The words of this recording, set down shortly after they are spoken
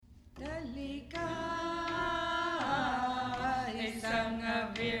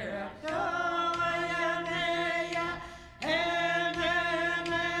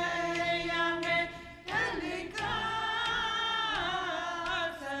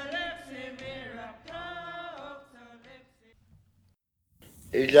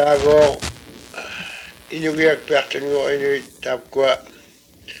Ilago inugiak pertun go inu tapkwa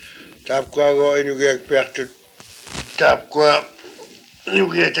go inugiak pertun tapkwa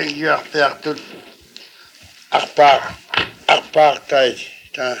inugiak tagiak pertun akpartai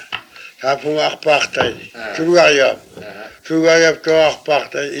ta tapunga akpartai Sugayap to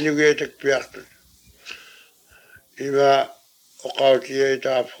akpartai inugiak pertun ima okauti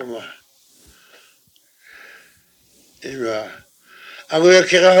tapuma ima Aguya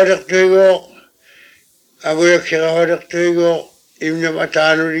kira hodak tuigo imna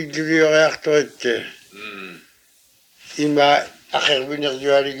matanu di juri reaktoite. Ima akhir binak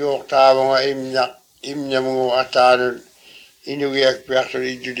juari go tawanga imna mo atanu inugiak piakto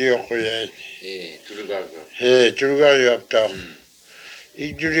di juri okoye. Tulugaga apta.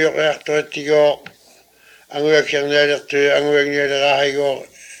 I juri reaktoite go aguya kira hodak tuigo aguya kira rahi go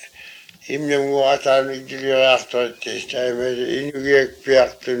imna mo atanu di juri reaktoite. Inugiak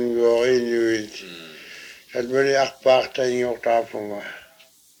piakto go inuit. Kadbani akparta ingo tapuma.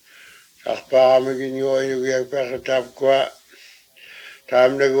 Akpara migin go inugiak piakto tapkwa.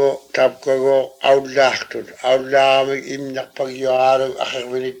 Tapkwa go outlachtut. Outlaamig imnak pagyoaro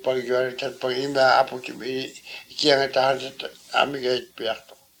akhirbinik pagyoaro tatpag ima aputi ikianga tahansit amigait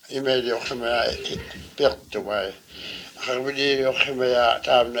piakto. Ima di oksama piakto bay. Akhirbinik oksama ya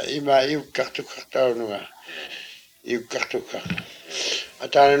tamna ima iukkartukkartaununga. Iukkartukkar.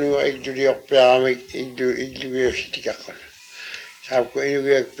 Atana nuo ikjudi okpeamik ikjudi sitikakon. Tapkwa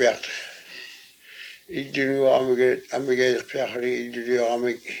inugiak piakto. Ikjudi nuo amigait piakto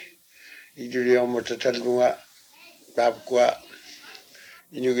ikjudi omatatalunga. Tapkwa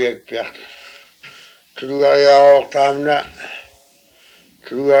inugiak piakto. Tulugaya tamna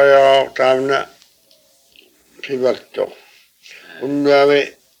Kimaktok. Unnuame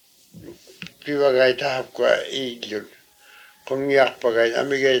piwagai tapkwa ikjud. Kongiak pagai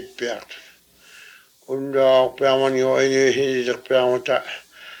amigait piakto. Unda piamani go ini hidak piamata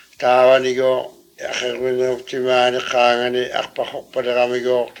tawani go akhirbinik optimani kangani akpahok padarami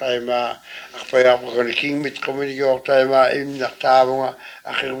go taima akpayak pakani kingmit komini go taima imnak tawanga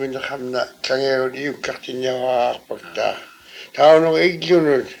akhirbinik hamna kangero iukkartinya akpakta. Tawano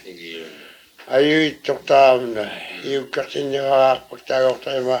ikjunut. Ayu itok tamna iukkartinya akpakta go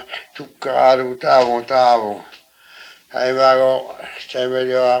taima tukkaralu tawang. Hai bago saya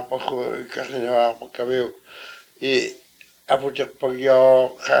beli aku kasih aku kami aku cek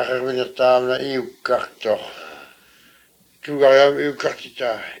pagyo kakak binatang na iukakto. Juga yang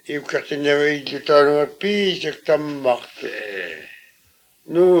iukaktinya itu orang pisek tamak.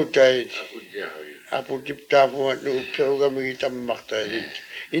 Nutai aku cipta buat nu juga kami tamak tadi.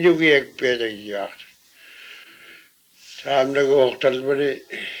 Ini giyak peda giyak. Sampai hotel beri.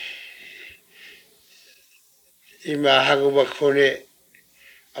 Ima hagu bakune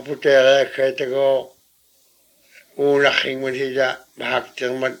aputera kaita go unaking manhida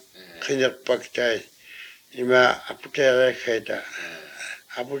mahaktir man kinyak pagtay ima aputera kaita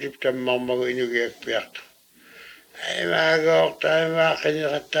aputipta mamago inugiak piakto ima go taima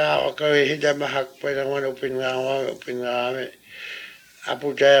kinyak ta o kami hida mahak pada man upin ngame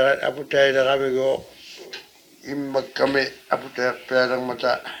aputera kami go imag kami aputera perang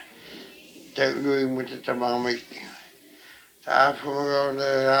mata Tagluing mo ito tamamig. Tapos mga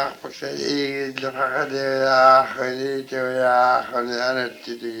nakapagsa nakakadera dito anak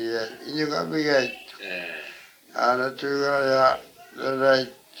titigilan. Inyo kabigay. Anak tuwa lalait.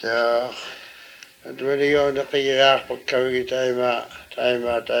 At wali ko nakikirak pagkawin taima.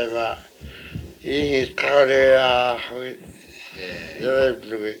 Ingit kakadera lalait.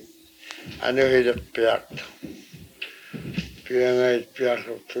 Ano hidak piyak. Piangait piak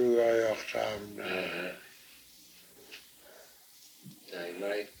tugayak tamna.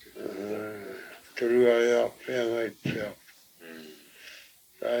 Tugayak piangait piak.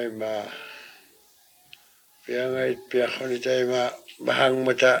 Taima. Piangait piak ni taima bahang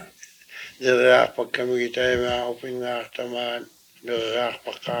mata. Dirak pag kami taima upingar taman. Dirak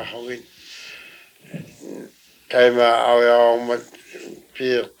pagkakawin. Taima awang mat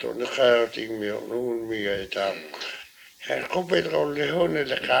pirto. Nakarating miyo. Nung migay tapko. Kompet kau lehon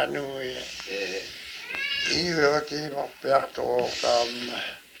le kanu ya. Ini berarti makpiak tu tam.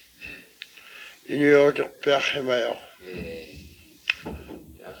 Ini berarti makpiak hemayo.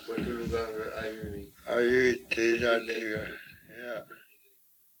 Apa dulu bang ayu tidak juga. Ya.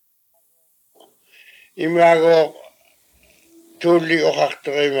 Imago tulli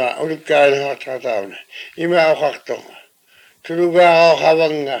oqartorima ulukkaan hotratauna ima oqartor tulugaaro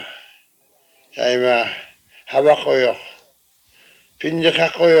havanga saima havakoyor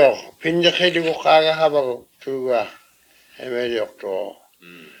pinjaqakoyor pinjaqiligoqaaga havago tulugaa emeliorto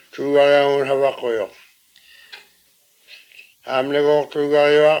tulugaamun havakoyor amlegor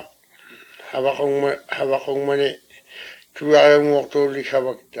tulugaariwa havaqongmani tulugaamuortuullik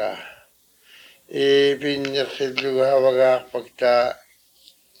havaktaa pinjaqillugu havagaarpaktaa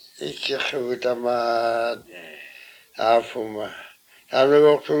ikkirlugutamaat aafuma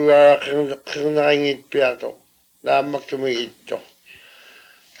amlegor tulugaara qirnerangit piato naammaktumigitto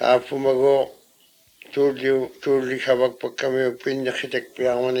aafumago tullik havakpakkamiu pinjaqitak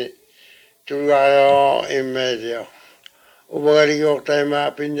piarmani tulugaaro immeelio ubagaligoortaima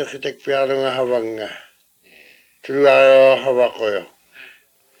pinjaqitak piarlunga havanga tulugaaro havakoyo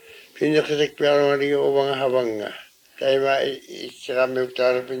pinjaqitak piarlunga ubanga havanga taima ikkiramiuk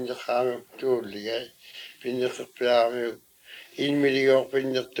taala pinjaqaamiuk tuulligay pinjaqirpiaramiuk ilmiligoor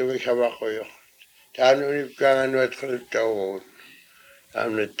pinjaqtumik havakoyo taanu unipkaangan nuatqaliptaugut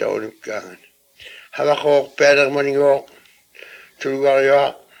taamnatta unipkaangan havakoor pialermanigoor tulugaarioa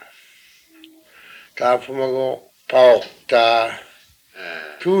taafumago paortaa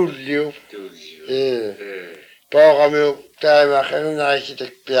tuulliu paoramiuk taima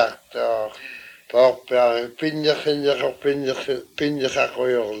qernarikitak piartoor paorpiaramiuk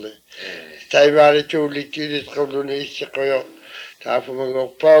pinjaqaqoyorli taimaali tuullikkilit qulluni issiqoyo taafumago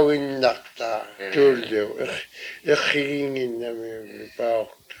pauginnartaa tuulliu iqqiginginnamiuli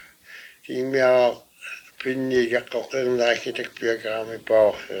paorta tiimiao pinnigaqqo qernarikitak piakarami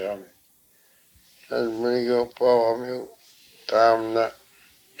paorrami almanigo paoramiuk taamna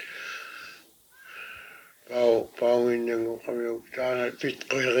pauginnangu qamiuk taana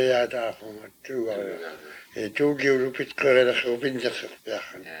pitqoyriyaataafumat tuugario tuulliulu pitqoyrilerru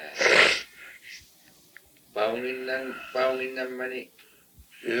pinjaqirpiaqan Pauginnammani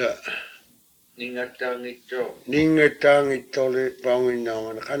ja ningattaangitto ningattaangittorli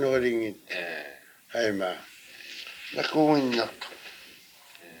pauginnarmani qanurilingit aimaa nakuginnartu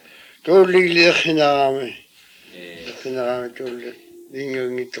tuulligliiqhinarami tulli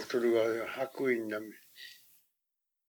ningangittortulugario hakkuinnami